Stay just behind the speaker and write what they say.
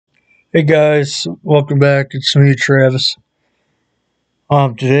Hey guys, welcome back. It's me, Travis.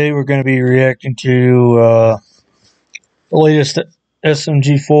 Today we're going to be reacting to the latest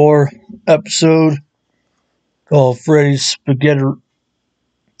SMG4 episode called Freddy's Spaghetteria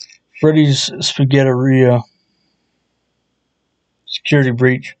Security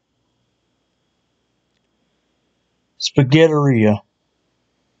Breach. Spaghetteria.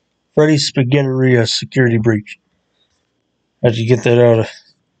 Freddy's Spaghetteria Security Breach. How'd you get that out of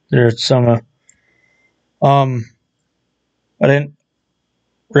there? It's some. I didn't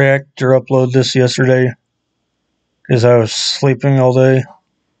react or upload this yesterday because I was sleeping all day,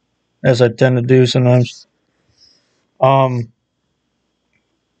 as I tend to do sometimes. Yeah.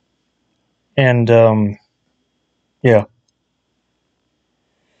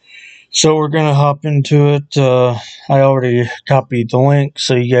 So we're gonna hop into it. I already copied the link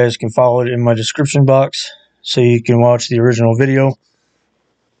so you guys can follow it in my description box so you can watch the original video.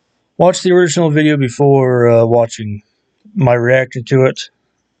 Watch the original video before watching my reaction to it.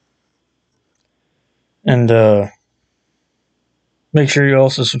 And make sure you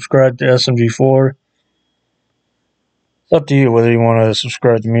also subscribe to SMG4. It's up to you whether you want to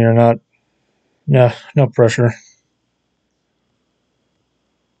subscribe to me or not. Yeah, no pressure.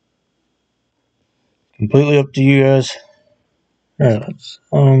 Completely up to you guys. Alright,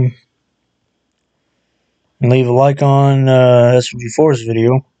 and leave a like on SMG4's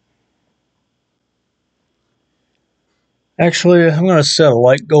video. Actually, I'm going to set a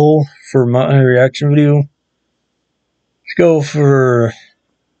like goal for my reaction video. Let's go for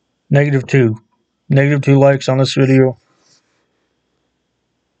 -2. -2 likes on this video.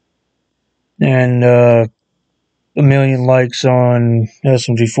 And 1,000,000 likes on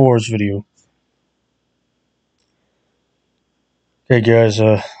SMG4's video. Okay guys,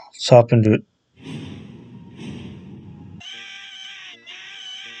 let's hop into it.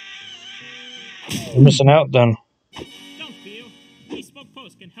 You're missing out then. Don't fear, Bespoke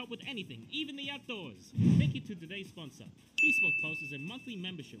Post can help with anything, even the outdoors. Thank you to today's sponsor. Bespoke Post is a monthly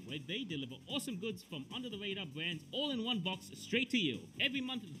membership where they deliver awesome goods from under-the-radar brands all in one box straight to you. Every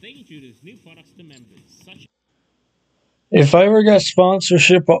month they introduce new products to members, such. If I ever got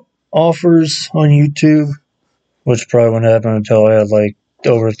sponsorship offers on YouTube, which probably wouldn't happen until I had like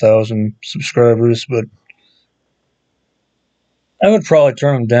over 1,000 subscribers, but I would probably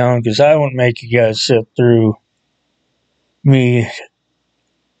turn them down because I wouldn't make you guys sit through me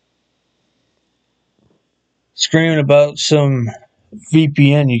screaming about some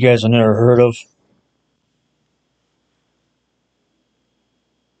VPN you guys have never heard of.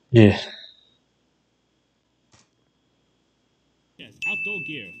 Yeah. Yes, outdoor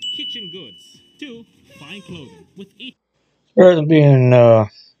gear, kitchen goods, 2 fine clothing with each. Rather than being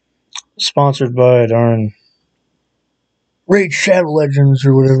sponsored by darn Raid Shadow Legends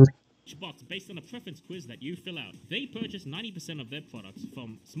or whatever. Box based on a preference quiz that you fill out. They purchase 90% of their products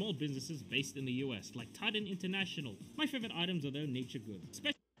from small businesses based in the US, like Titan International. My favorite items are their nature goods.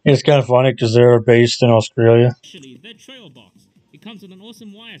 It's kind of funny because they're based in Australia. Especially their trail box. It comes with an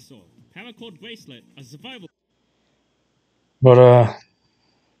awesome wire saw, paracord bracelet, a survival. But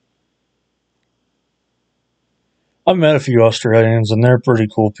I've met a few Australians and they're pretty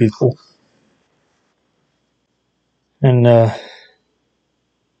cool people. And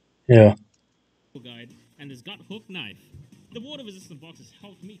yeah. Guide and this gut hook knife. The water resistant box has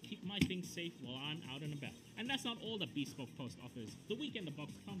helped me keep my things safe while I'm out and about. And that's not all that Bespoke Post offers. The weekend the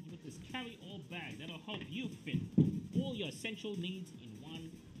box comes with this carry-all bag that'll help you fit all your essential needs in one.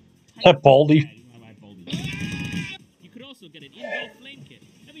 That Baldy. You could also get an indoor flame kit.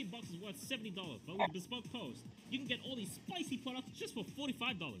 Every box is worth $70, but with Bespoke Post, you can get all these spicy products just for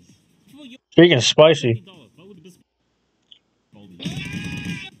 $45. Speaking of spicy,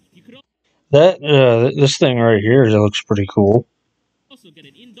 this thing right here looks pretty cool. Also get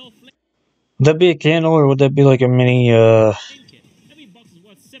an indoor flame. Would that be a candle or would that be like a mini Every box is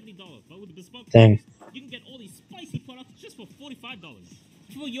worth $70, but with Bespoke thing? Post, you can get all these spicy products just for $45.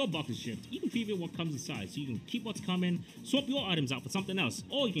 Before your box is shipped, you can preview what comes inside, so you can keep what's coming, swap your items out for something else,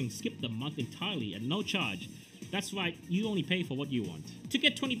 or you can skip the month entirely at no charge. That's right, you only pay for what you want. To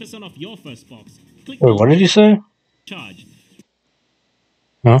get 20% off your first box, click. Wait, what did you say? Charge.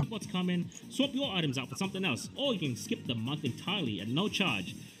 Huh? What's coming, swap your items out for something else, or you can skip the month entirely at no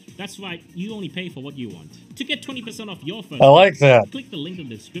charge. That's right, you only pay for what you want. To get 20% off your first, I like that. Click the link in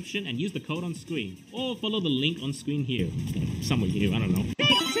the description and use the code on screen, or follow the link on screen here. Somewhere here, I don't know.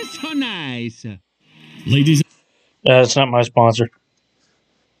 This is so nice. Ladies It's not my sponsor.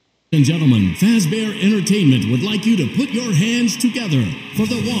 and gentlemen, Fazbear Entertainment would like you to put your hands together for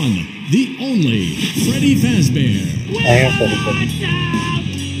the one, the only, Freddy Fazbear. I am Freddy.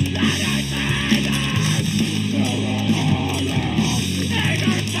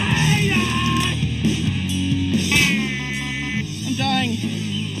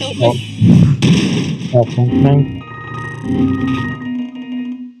 Nothing.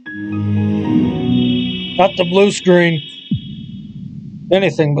 Not the blue screen.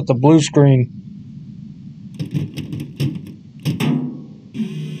 Anything but the blue screen.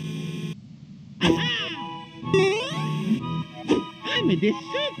 I'm the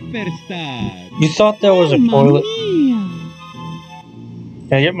superstar. You thought that was a toilet? Mia.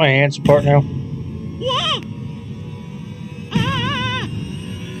 Can I get my hands apart now? What? Ah!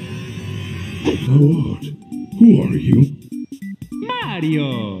 Hello, who are you?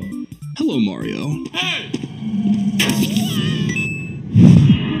 Mario. Hello, Mario.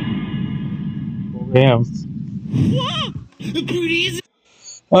 Damn. What?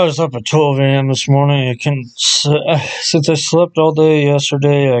 I was up at 12 a.m. this morning. I couldn't, since I slept all day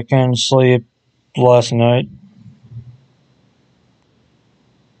yesterday, I couldn't sleep last night.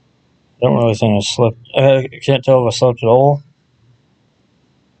 I don't really think I slept. I can't tell if I slept at all.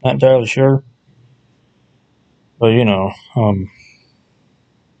 Not entirely sure. But, you know,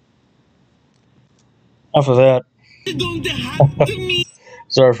 enough of that.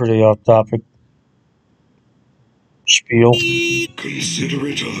 Sorry for the off-topic spiel. Consider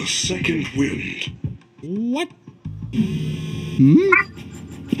it a second wind. What?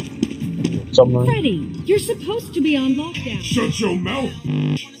 Somewhere. Freddy, you're supposed to be on lockdown. Shut your mouth.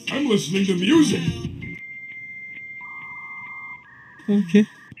 I'm listening to music. Okay.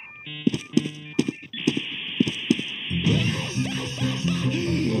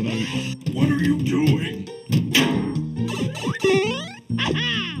 What are you doing?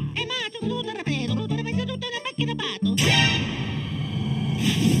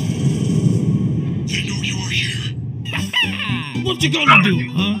 They know you are here. What you gonna do,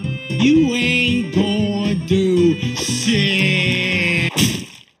 huh? You ain't gonna do shit.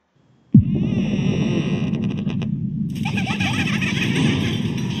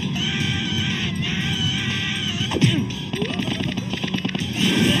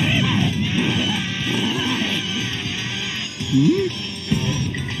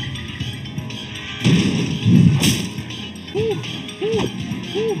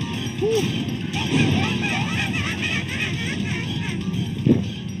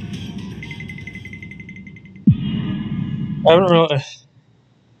 I haven't really. I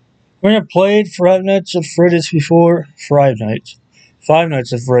mean, I played Five Nights at Freddy's before. Five Nights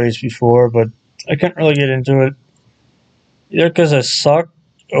at Freddy's before, but I couldn't really get into it. Either because I sucked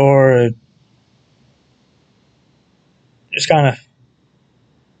or just kind of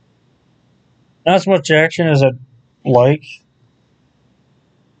not as much action as I'd like.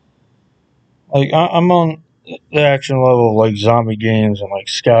 Like, I'm on the action level of like zombie games and like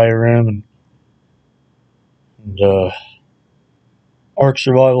Skyrim and Ark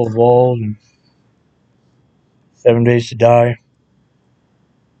Survival Evolved and 7 Days to Die.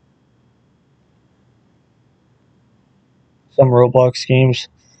 Some Roblox games.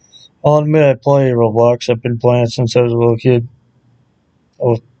 I'll admit I play Roblox. I've been playing it since I was a little kid.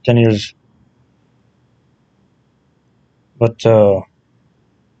 Oh, 10 years. But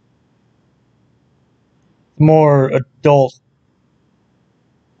more adult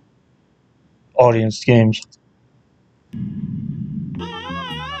audience games.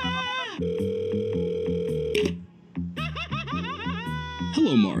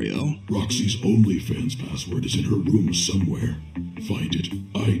 Hello, Mario. Roxy's OnlyFans password is in her room somewhere. Find it.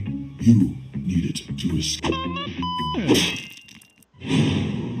 You need it to escape.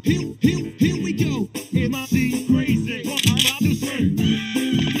 Here we go. Am I seeing crazy? What I'm about to say.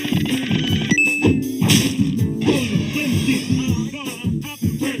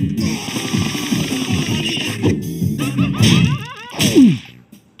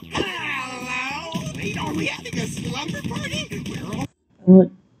 Are we having a slumber party? What?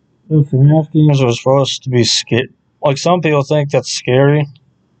 The FNAF games were supposed to be scary. Like, some people think that's scary.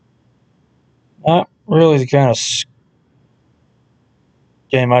 Not really the kind of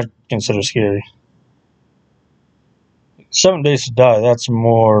game I'd consider scary. 7 Days to Die, that's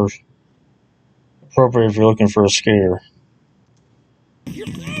more appropriate if you're looking for a scare.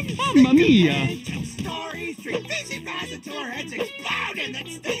 Mamma mia. Tell stories, drink fizzy fast until our heads explode, and then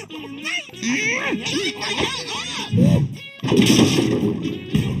stay up all night.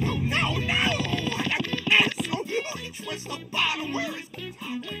 No! What an asshole! Which was the bottom? Where is the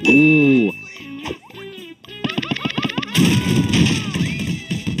top? Ooh.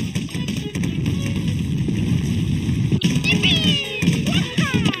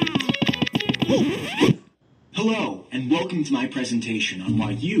 Hello, and welcome to my presentation on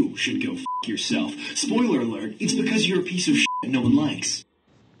why you should go f*** yourself. Spoiler alert, it's because you're a piece of shit no one likes.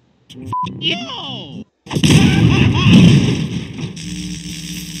 Yo!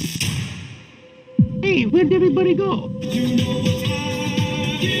 Where'd everybody go?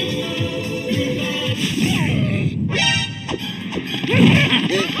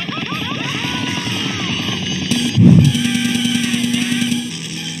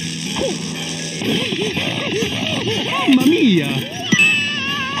 Mamma mia!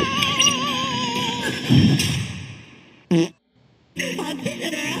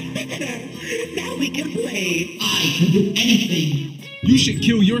 Now we can play. I can do anything. You should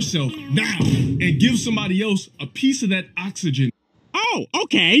kill yourself now and give somebody else a piece of that oxygen. Oh,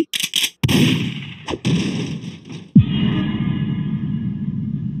 okay.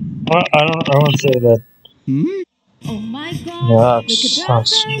 I won't say that. Oh my god. Yeah, Look it at that,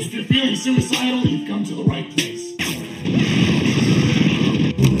 sucks. guys. If you're feeling suicidal, you've come to the right place.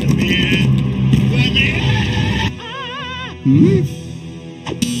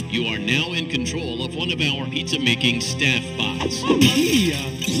 You are now in control of one of our pizza-making staff bots. Mamma mia!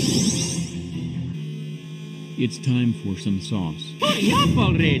 It's time for some sauce. Hurry up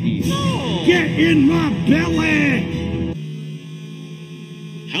already! No! Get in my belly!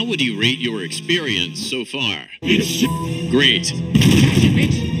 How would you rate your experience so far? It's shit. Great.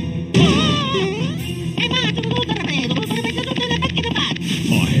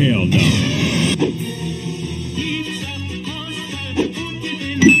 Oh, hell no.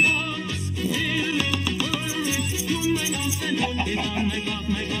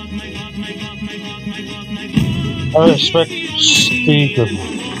 I expect Steve to.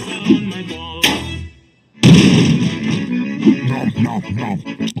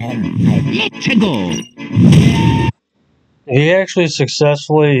 Let's go. He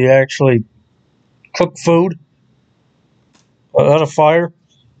actually cooked food out of fire.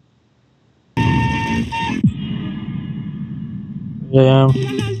 Yeah.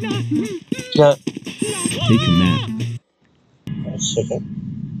 Yeah. Take a nap. That's second.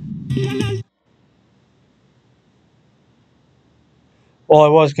 Well, I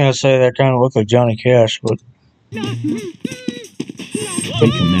was gonna say that kind of looked like Johnny Cash, but Take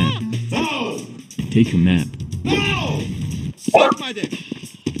a nap. No! Take a nap. No! Suck my dick.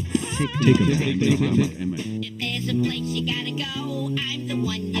 Take a nap. If there's a place you gotta go, I'm the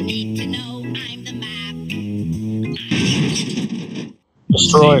one you need to know. I'm the map.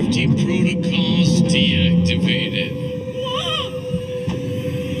 destroy. Safety protocols deactivated.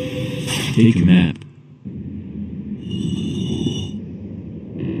 Take a nap.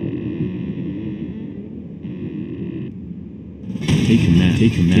 Take a nap.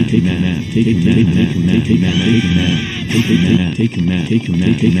 Take a nap. Take a nap. Take a nap. Take a nap. Take a nap. Take a nap. Take a nap. Take a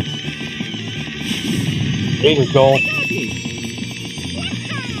nap. Take a nap. There you go.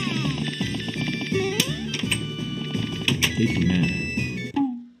 Take a nap.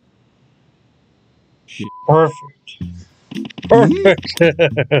 Perfect. Perfect.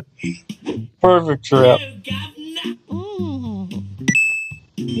 Perfect trap.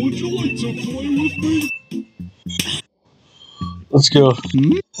 Would you like to play with me? Let's go.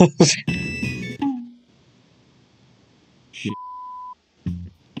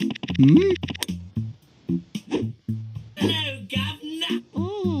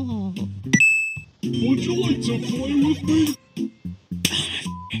 Would you like to play with me?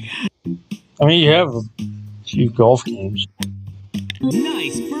 I mean, you have a few golf games.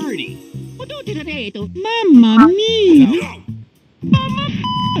 Nice birdie. Mamma mia! No!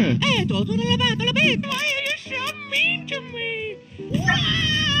 Tutto lavato la pizza! Why are you so mean to me?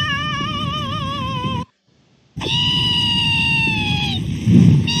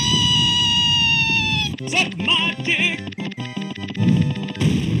 Suck my dick!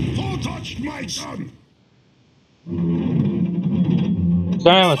 Who touched my son? I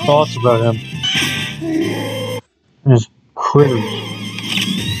have thoughts about him. His critter.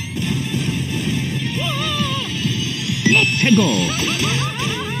 Let's go!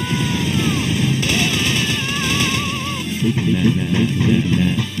 Take a nap. Take a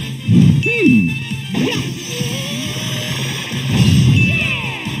nap.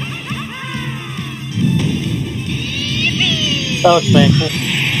 That was painful.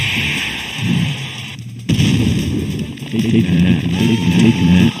 Take a nap. Take a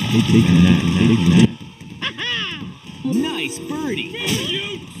nap. Take a nap. Take a nap. Nice birdie!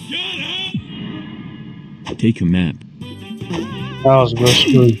 Take a nap. That was real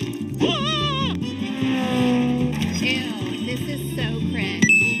screwy. Ew, this is so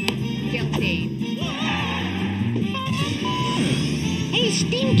cringe. Guilty. Hey,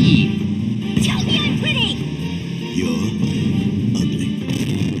 Stinky! Tell me I'm pretty! You're ugly.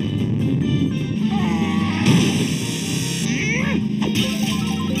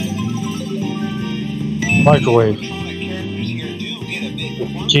 Microwave.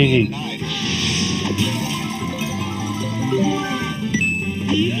 TV.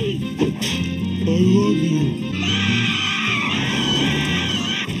 love you.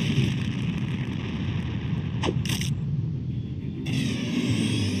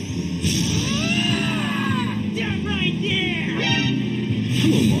 That right there!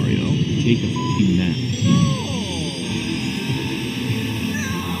 Hello, Mario. Take a f***ing nap.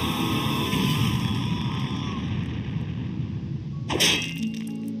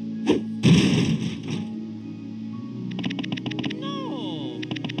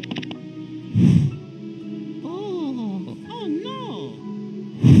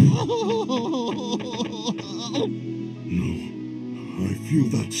 No, I feel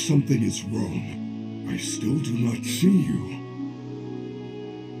that something is wrong. I still do not see you.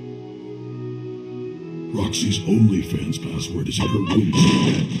 Roxy's OnlyFans password is in her room.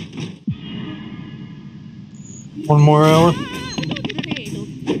 One more hour.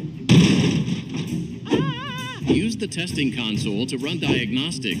 Use the testing console to run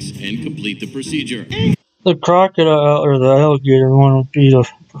diagnostics and complete the procedure. The crocodile or the alligator one would be the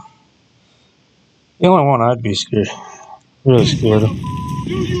only one I'd be scared. Really scared of.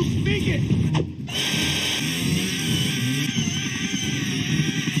 Do you speak it?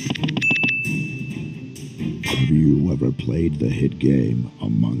 Have you ever played the hit game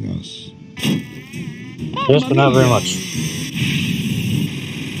Among Us? Yes, but not very much.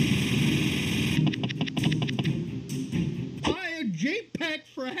 Buy a JPEG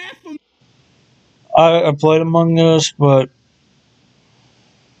for half a... I played Among Us, but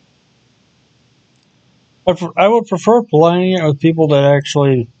I would prefer playing it with people that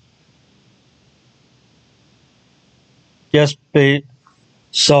actually guess bait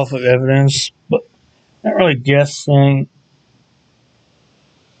self-evidence, but not really guessing.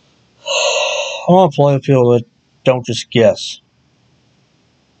 I want to play with people that don't just guess.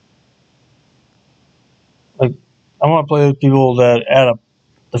 Like, I want to play with people that add up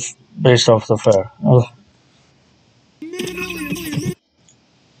based off the fact.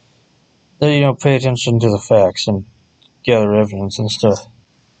 They, pay attention to the facts and gather evidence and stuff.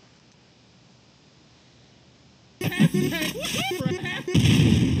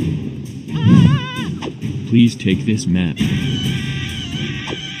 Please take this map.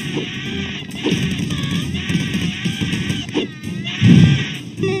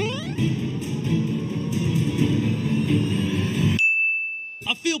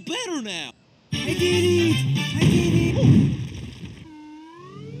 I feel better now. I did it. I did it.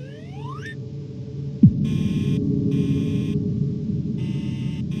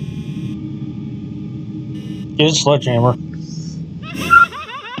 Get a sledgehammer.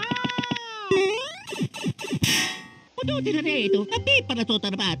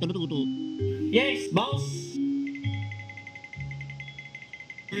 Yes, boss.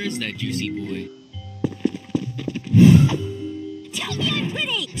 Where is that juicy boy? Tell me I'm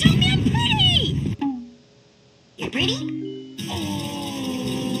pretty! Tell me I'm pretty! You're pretty?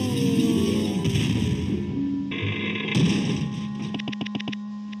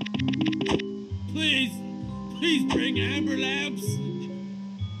 Please. Please bring Amber Labs.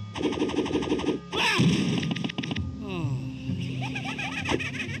 Ah!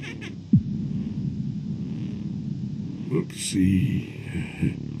 Oopsie.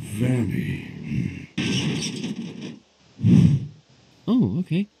 Vanny. Oh,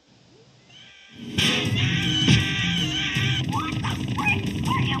 okay.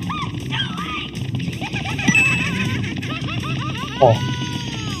 Oh.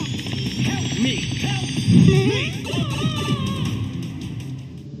 Help me! Help me!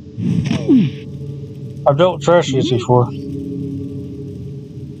 I've dealt with trash cans before.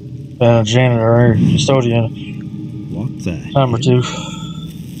 And a janitor or custodian. What the Number hell? 2.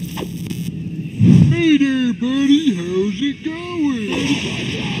 Hey there, buddy. How's it going?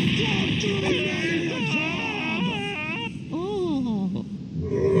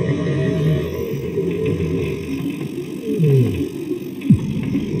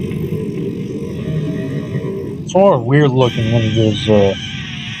 It's more weird looking than it is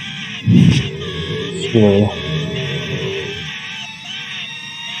scary.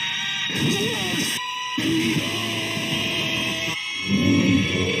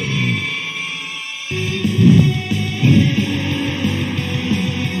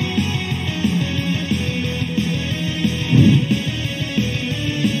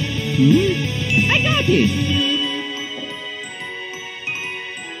 I got this.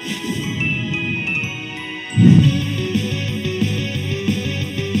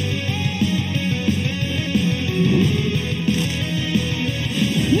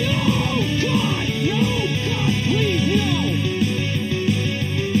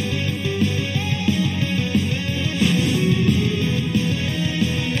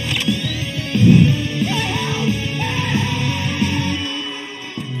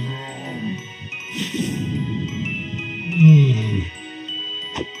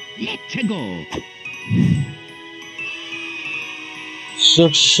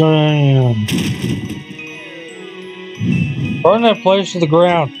 6 a.m. Burn that place to the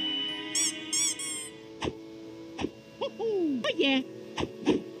ground. Oh, yeah.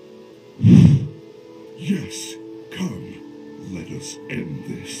 Yes, come. Let us end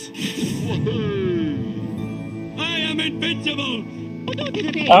this. I am invincible!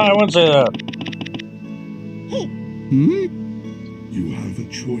 I wouldn't say that. You have a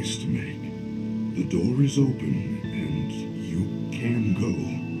choice to make. The door is open, and you can go.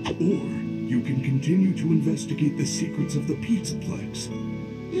 Or you can continue to investigate the secrets of the Pizzaplex.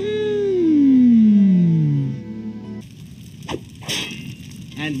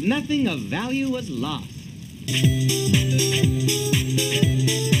 And nothing of value was lost.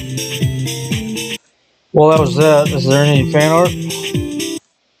 Well, that was that. Is there any fan art? I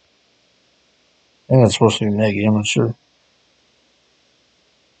think it's supposed to be Maggie, I'm not sure.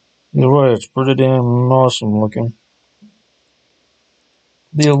 Either way, it's pretty damn awesome looking.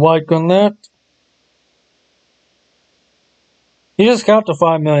 Do you like on that? He just got to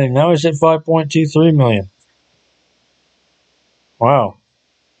 5 million. Now he's at 5.23 million. Wow.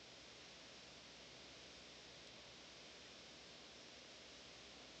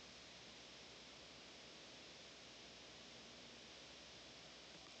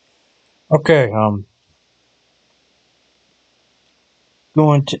 Okay,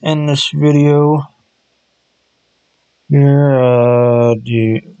 going to end this video here.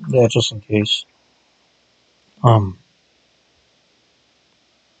 Yeah, just in case. Upload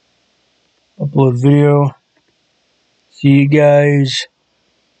video. See you guys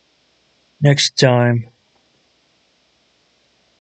next time.